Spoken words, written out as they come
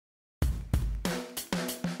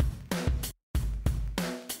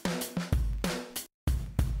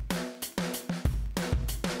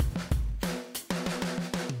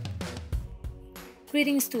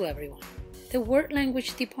Greetings to everyone. The World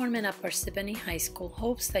Language Department at Parsippany High School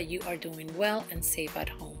hopes that you are doing well and safe at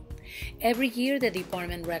home. Every year, the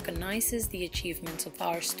department recognizes the achievements of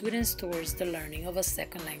our students towards the learning of a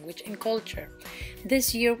second language and culture.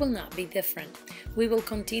 This year will not be different. We will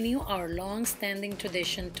continue our long-standing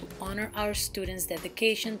tradition to honor our students'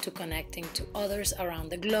 dedication to connecting to others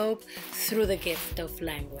around the globe through the gift of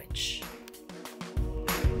language.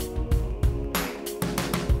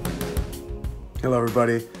 Hello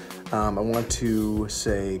everybody. I want to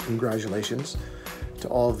say congratulations to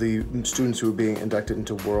all of the students who are being inducted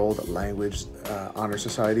into World Language Honor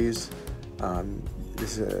Societies.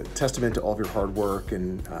 This is a testament to all of your hard work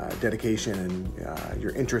and dedication and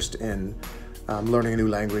your interest in learning a new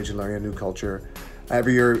language and learning a new culture.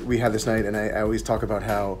 Every year we have this night, and I always talk about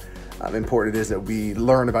how important it is that we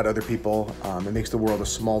learn about other people. It makes the world a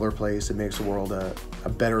smaller place. It makes the world a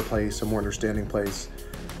better place, a more understanding place.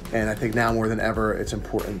 And I think now more than ever, it's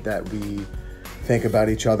important that we think about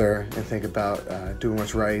each other and think about doing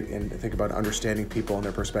what's right and think about understanding people and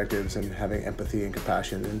their perspectives and having empathy and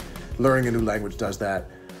compassion. And learning a new language does that.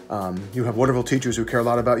 You have wonderful teachers who care a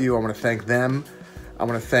lot about you. I want to thank them. I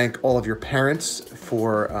want to thank all of your parents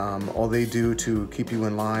for all they do to keep you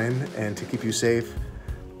in line and to keep you safe.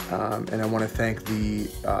 And I want to thank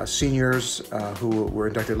the seniors who were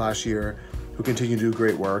inducted last year, who continue to do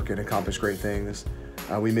great work and accomplish great things.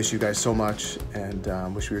 We miss you guys so much, and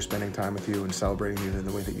wish we were spending time with you and celebrating you in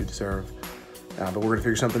the way that you deserve. But we're gonna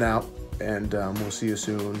figure something out, and we'll see you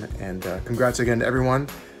soon. And congrats again to everyone,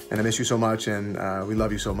 and I miss you so much, and we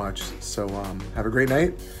love you so much. So have a great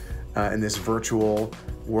night in this virtual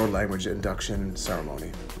world language induction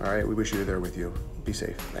ceremony. All right, we wish you were there with you. Be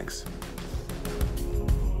safe, thanks.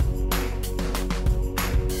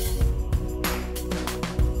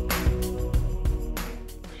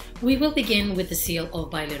 We will begin with the Seal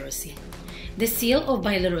of Biliteracy. The Seal of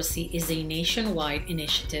Biliteracy is a nationwide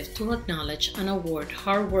initiative to acknowledge and award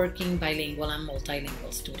hardworking bilingual and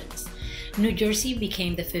multilingual students. New Jersey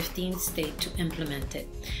became the 15th state to implement it.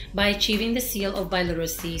 By achieving the Seal of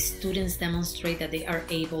Biliteracy, students demonstrate that they are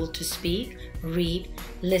able to speak, read,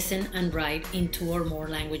 listen, and write in 2 or more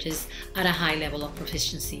languages at a high level of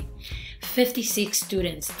proficiency. 56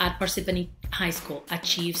 students at Parsippany High School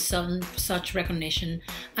achieved such recognition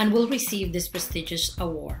and will receive this prestigious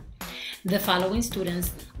award. The following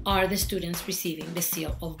students are the students receiving the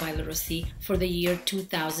Seal of Biliteracy for the year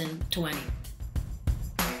 2020.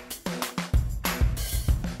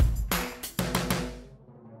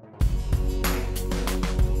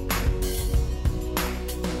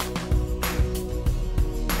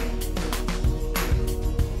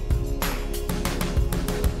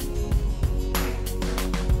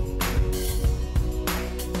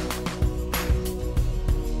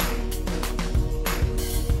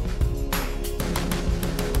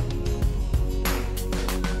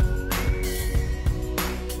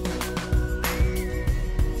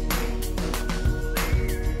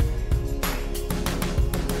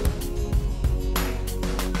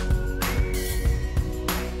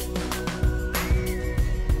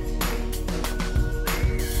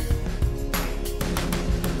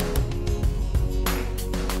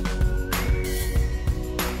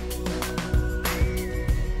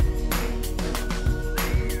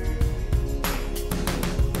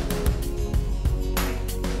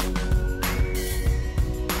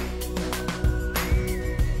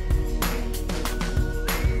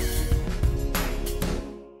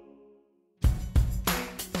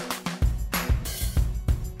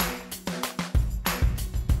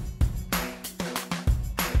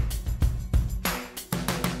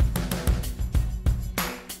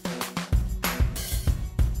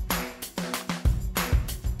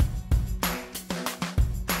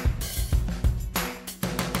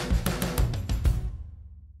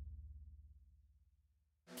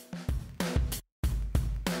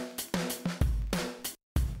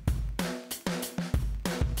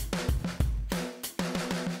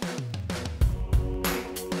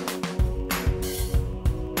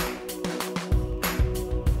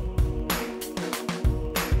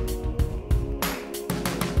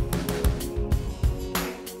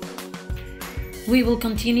 We will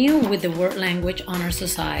continue with the World Language Honor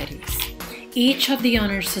Societies. Each of the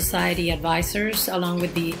Honor Society advisors, along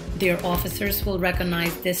with their officers, will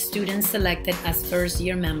recognize the students selected as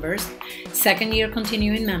first-year members, second-year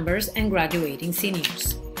continuing members, and graduating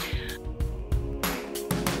seniors.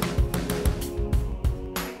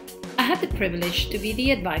 I had the privilege to be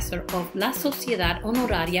the advisor of La Sociedad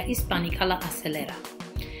Honoraria Hispánica La Acelera.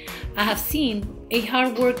 I have seen a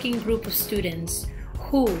hardworking group of students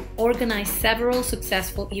who organized several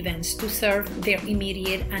successful events to serve their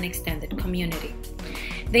immediate and extended community.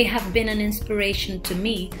 They have been an inspiration to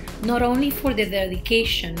me, not only for their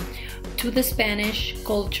dedication to the Spanish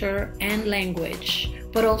culture and language,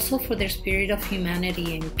 but also for their spirit of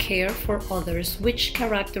humanity and care for others, which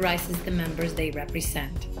characterizes the members they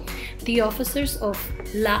represent. The officers of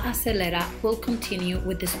La Acelera will continue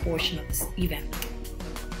with this portion of this event.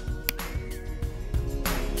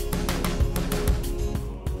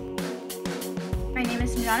 My name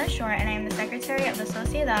is Sujana Shore and I am the Secretary of the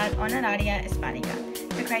Sociedad Honoraria Hispánica.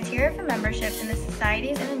 The criteria for membership in the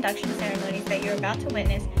societies and induction ceremonies that you are about to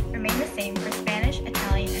witness remain the same for Spanish,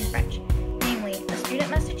 Italian, and French. Namely, a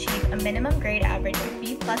student must achieve a minimum grade average of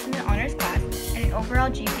B+ in an honors class and an overall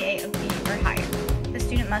GPA of B or higher. The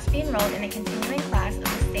student must be enrolled in a continuing class of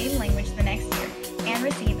the same language the next year and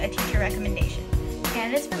receive a teacher recommendation.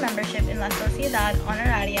 Candidates for membership in La Sociedad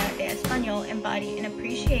Honoraria de Español embody an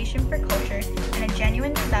appreciation for culture and a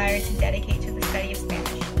genuine desire to dedicate to the study of Spanish.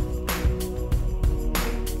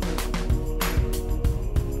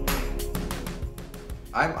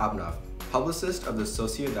 I'm Abnav, publicist of the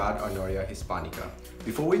Sociedad Honoraria Hispánica.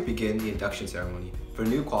 Before we begin the induction ceremony for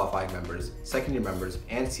new qualifying members, second-year members,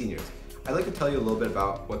 and seniors, I'd like to tell you a little bit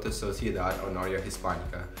about what the Sociedad Honoraria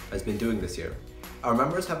Hispánica has been doing this year. Our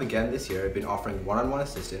members have again this year been offering one-on-one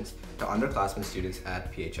assistance to underclassmen students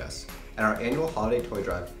at PHS, and our annual holiday toy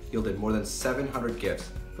drive yielded more than 700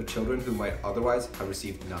 gifts for children who might otherwise have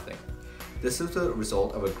received nothing. This is the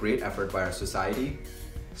result of a great effort by our society,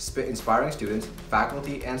 inspiring students,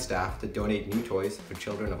 faculty, and staff to donate new toys for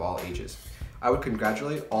children of all ages. I would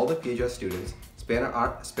congratulate all the PHS students,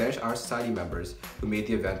 Spanish Honor Society members who made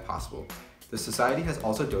the event possible. The Society has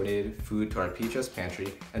also donated food to our PHS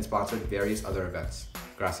pantry and sponsored various other events.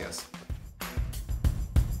 Gracias.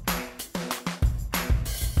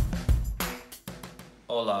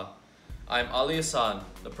 Hola, I'm Ali Hassan,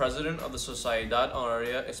 the president of the Sociedad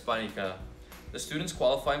Honoraria Hispánica. The students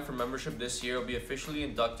qualifying for membership this year will be officially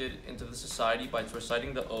inducted into the society by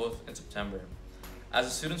reciting the oath in September. As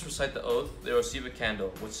the students recite the oath, they will receive a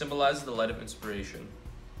candle, which symbolizes the light of inspiration.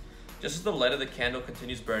 Just as the light of the candle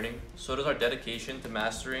continues burning, so does our dedication to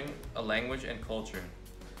mastering a language and culture.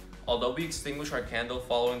 Although we extinguish our candle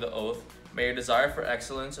following the oath, may your desire for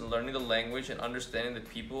excellence in learning the language and understanding the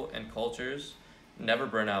people and cultures never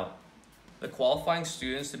burn out. The qualifying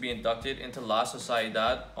students to be inducted into La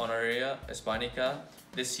Sociedad Honoraria Hispánica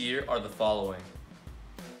this year are the following.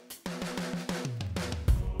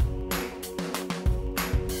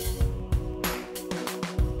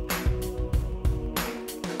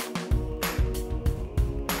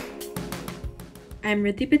 I'm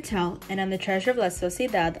Riddhi Patel, and I'm the treasurer of La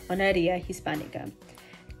Sociedad Honoraria Hispánica.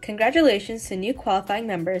 Congratulations to new qualifying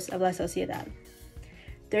members of La Sociedad.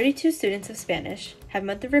 32 students of Spanish have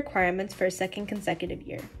met the requirements for a second consecutive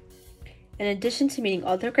year. In addition to meeting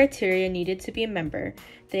all the criteria needed to be a member,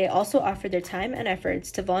 they also offered their time and efforts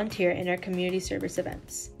to volunteer in our community service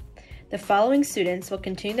events. The following students will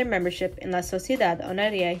continue their membership in La Sociedad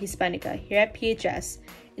Honoraria Hispánica here at PHS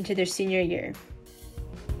into their senior year.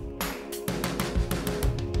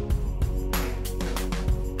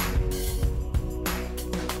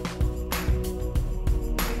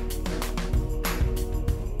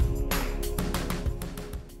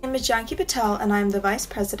 My name is Janki Patel and I am the Vice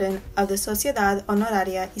President of the Sociedad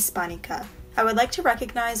Honoraria Hispánica. I would like to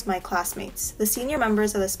recognize my classmates, the senior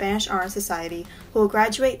members of the Spanish Honor Society who will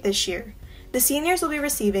graduate this year. The seniors will be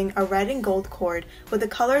receiving a red and gold cord with the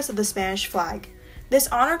colors of the Spanish flag. This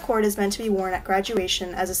honor cord is meant to be worn at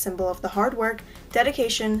graduation as a symbol of the hard work,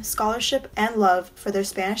 dedication, scholarship, and love for their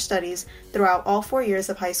Spanish studies throughout all 4 years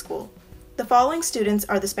of high school. The following students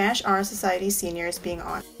are the Spanish Honor Society seniors being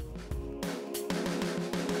honored.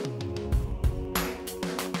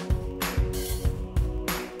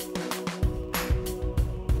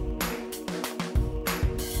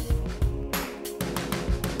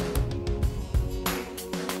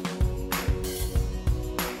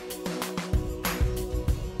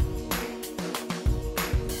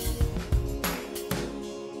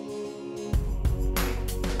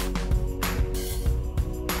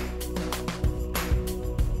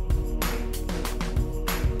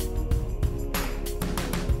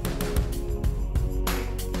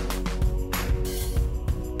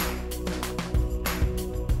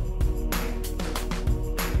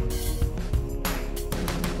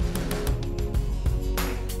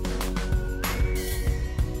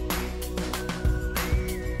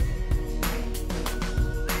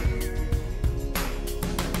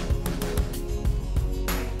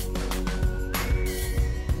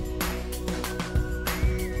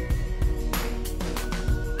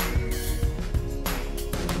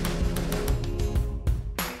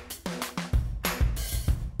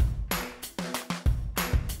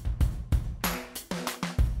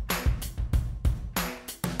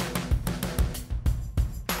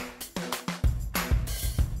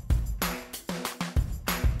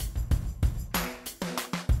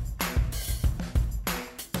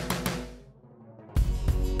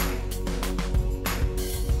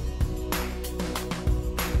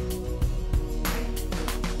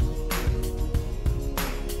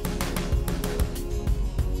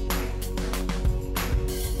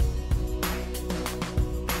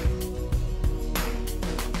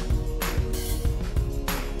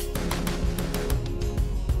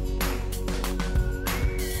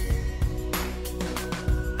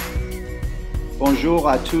 Bonjour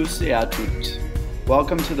à tous et à toutes.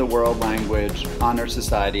 Welcome to the World Language Honor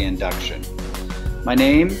Society induction. My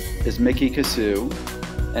name is Mickey Cassou,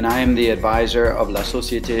 and I am the advisor of La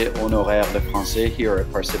Société Honoraire de Français here at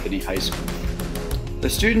Parsippany High School. The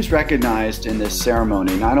students recognized in this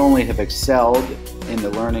ceremony not only have excelled in the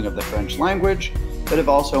learning of the French language, but have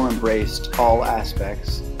also embraced all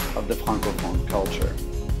aspects of the Francophone culture.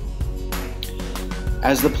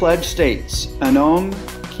 As the pledge states, un homme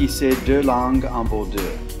qui sait deux langues en vaut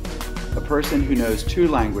deux. A person who knows two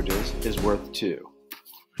languages is worth two.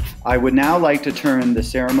 I would now like to turn the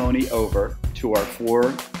ceremony over to our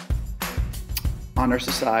 4 Honor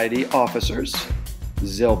Society officers,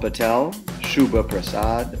 Zil Patel, Shubha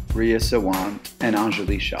Prasad, Riya Sawant, and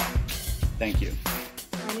Anjali Shah. Thank you.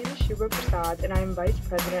 My name is Shubha Prasad, and I am Vice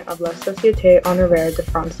President of La Société Honoraire de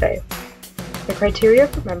Français. The criteria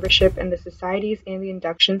for membership in the societies and the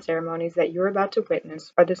induction ceremonies that you're about to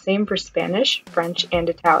witness are the same for Spanish, French, and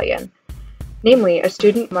Italian. Namely, a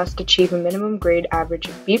student must achieve a minimum grade average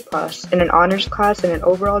of B+ in an honors class and an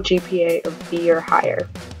overall GPA of B or higher.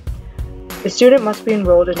 The student must be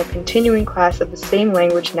enrolled in a continuing class of the same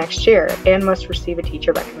language next year and must receive a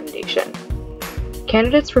teacher recommendation.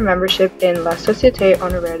 Candidates for membership in La Société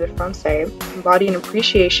Honoraire de Français embody an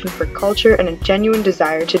appreciation for culture and a genuine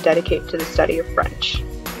desire to dedicate to the study of French.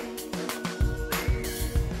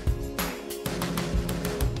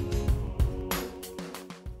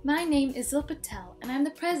 My name is Zil Patel, and I'm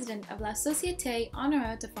the president of La Société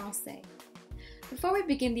Honoraire de Français. Before we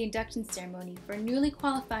begin the induction ceremony for newly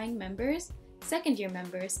qualifying members, second-year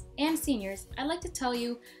members, and seniors, I'd like to tell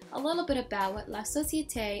you a little bit about what La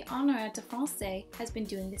Société Honoraire de Français has been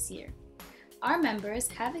doing this year. Our members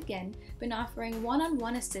have again been offering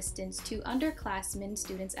one-on-one assistance to underclassmen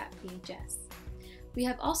students at PHS. We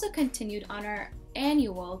have also continued on our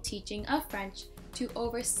annual teaching of French to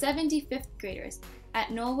over 70 fifth graders at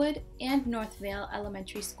Knollwood and Northvale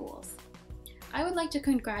elementary schools. I would like to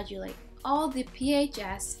congratulate all the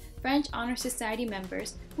PHS French Honor Society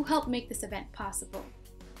members who helped make this event possible.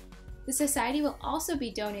 The Society will also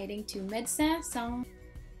be donating to Médecins Sans.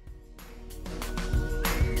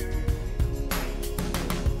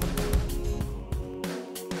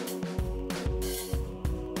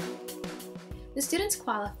 The students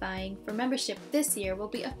qualifying for membership this year will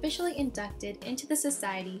be officially inducted into the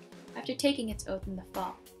Society after taking its oath in the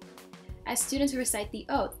fall. As students recite the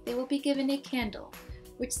oath, they will be given a candle,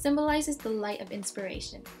 which symbolizes the light of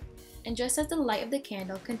inspiration. And just as the light of the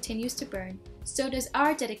candle continues to burn, so does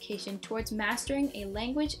our dedication towards mastering a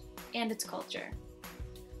language and its culture.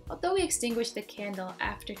 Although we extinguish the candle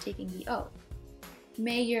after taking the oath,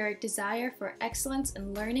 may your desire for excellence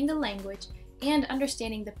in learning the language and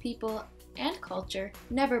understanding the people and culture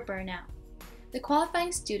never burn out. The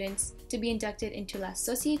qualifying students to be inducted into La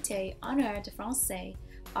Société Honoraire de Français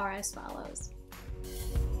are as follows.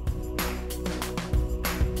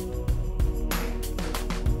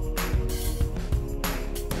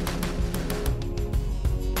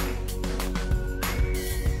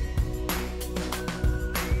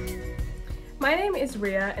 My name is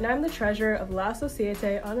Ria, and I'm the treasurer of La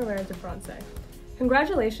Société Honoraire de Français.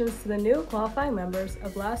 Congratulations to the new qualifying members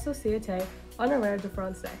of La Société Honoraire de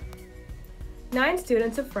Français. 9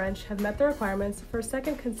 students of French have met the requirements for a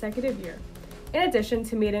second consecutive year. In addition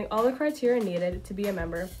to meeting all the criteria needed to be a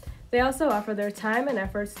member, they also offer their time and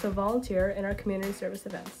efforts to volunteer in our community service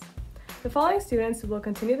events. The following students will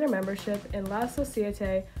continue their membership in La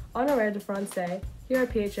Société Honoraire de Français here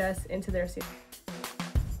at PHS into their senior.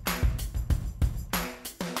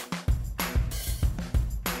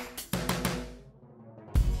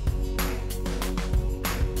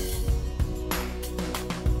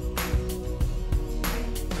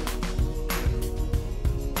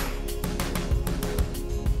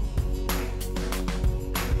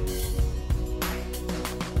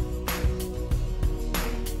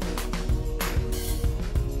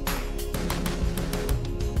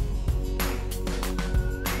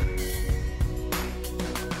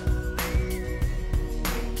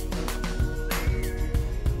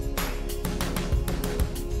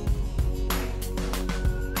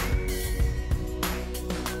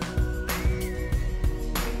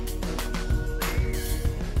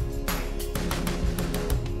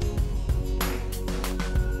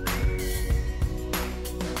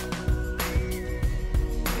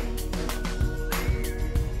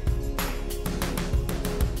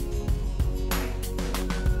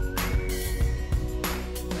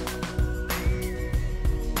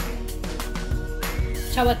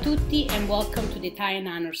 Ciao a tutti and welcome to the Italian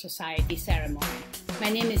Honor Society ceremony. My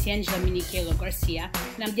name is Angela Minichelo Garcia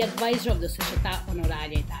and I'm the advisor of the Società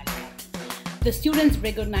Onoraria Italica. The students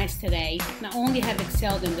recognized today not only have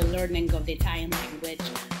excelled in the learning of the Italian language,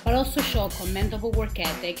 but also show commendable work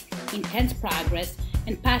ethic, intense progress,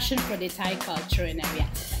 and passion for the Italian culture in every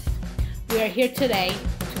aspect. We are here today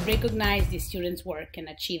to recognize the students' work and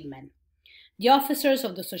achievement. The officers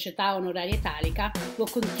of the Società Onoraria Italica will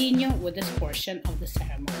continue with this portion of the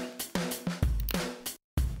ceremony.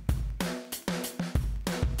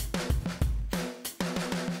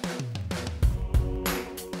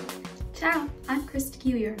 Ciao, I'm Krista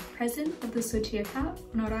Gilier, President of the Società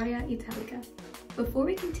Onoraria Italica. Before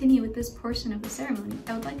we continue with this portion of the ceremony,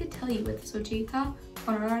 I would like to tell you what the Società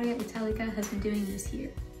Onoraria Italica has been doing this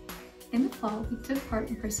year. In the fall, we took part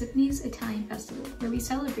in Parsippany's Italian Festival, where we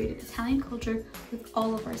celebrated Italian culture with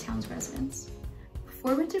all of our town's residents.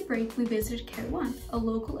 Before winter break, we visited Care One, a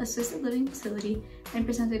local assisted living facility, and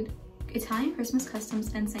presented Italian Christmas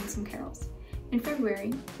customs and sang some carols. In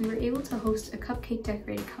February, we were able to host a cupcake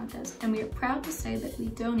decorating contest, and we are proud to say that we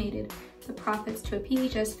donated the profits to a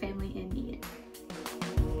PHS family in need.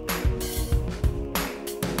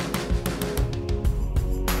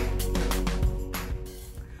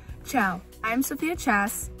 Ciao, I'm Sophia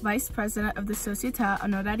Chas, Vice President of the Società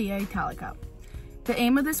Onoraria Italica. The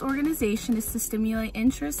aim of this organization is to stimulate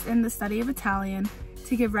interest in the study of Italian,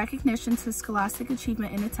 to give recognition to scholastic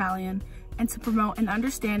achievement in Italian, and to promote an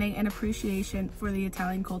understanding and appreciation for the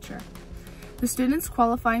Italian culture. The students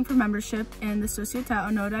qualifying for membership in the Società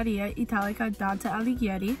Onoraria Italica Dante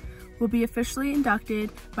Alighieri will be officially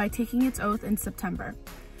inducted by taking its oath in September.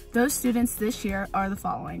 Those students this year are the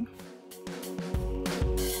following.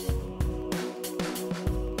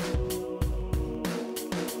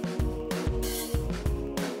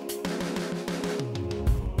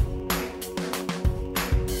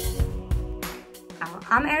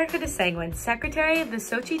 I'm Erica DeSanguin, Secretary of the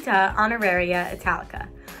Società Onoraria Italica.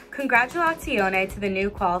 Congratulazione to the new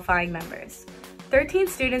qualifying members. 13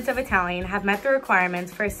 students of Italian have met the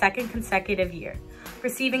requirements for a second consecutive year,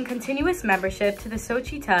 receiving continuous membership to the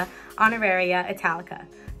Società Onoraria Italica.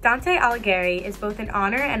 Dante Alighieri is both an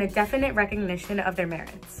honor and a definite recognition of their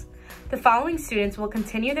merits. The following students will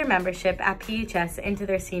continue their membership at PHS into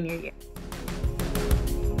their senior year.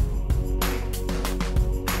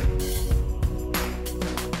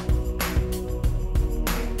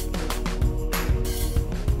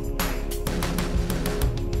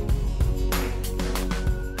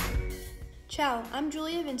 Ciao, I'm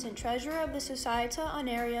Julia Vincent, Treasurer of the Società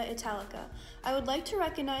Onoraria Italica. I would like to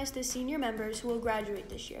recognize the senior members who will graduate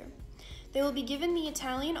this year. They will be given the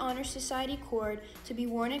Italian Honor Society cord to be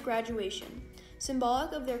worn at graduation,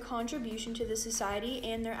 symbolic of their contribution to the society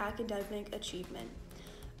and their academic achievement.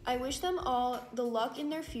 I wish them all the luck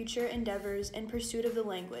in their future endeavors in pursuit of the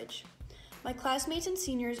language. My classmates and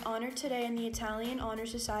seniors honored today in the Italian Honor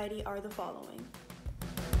Society are the following.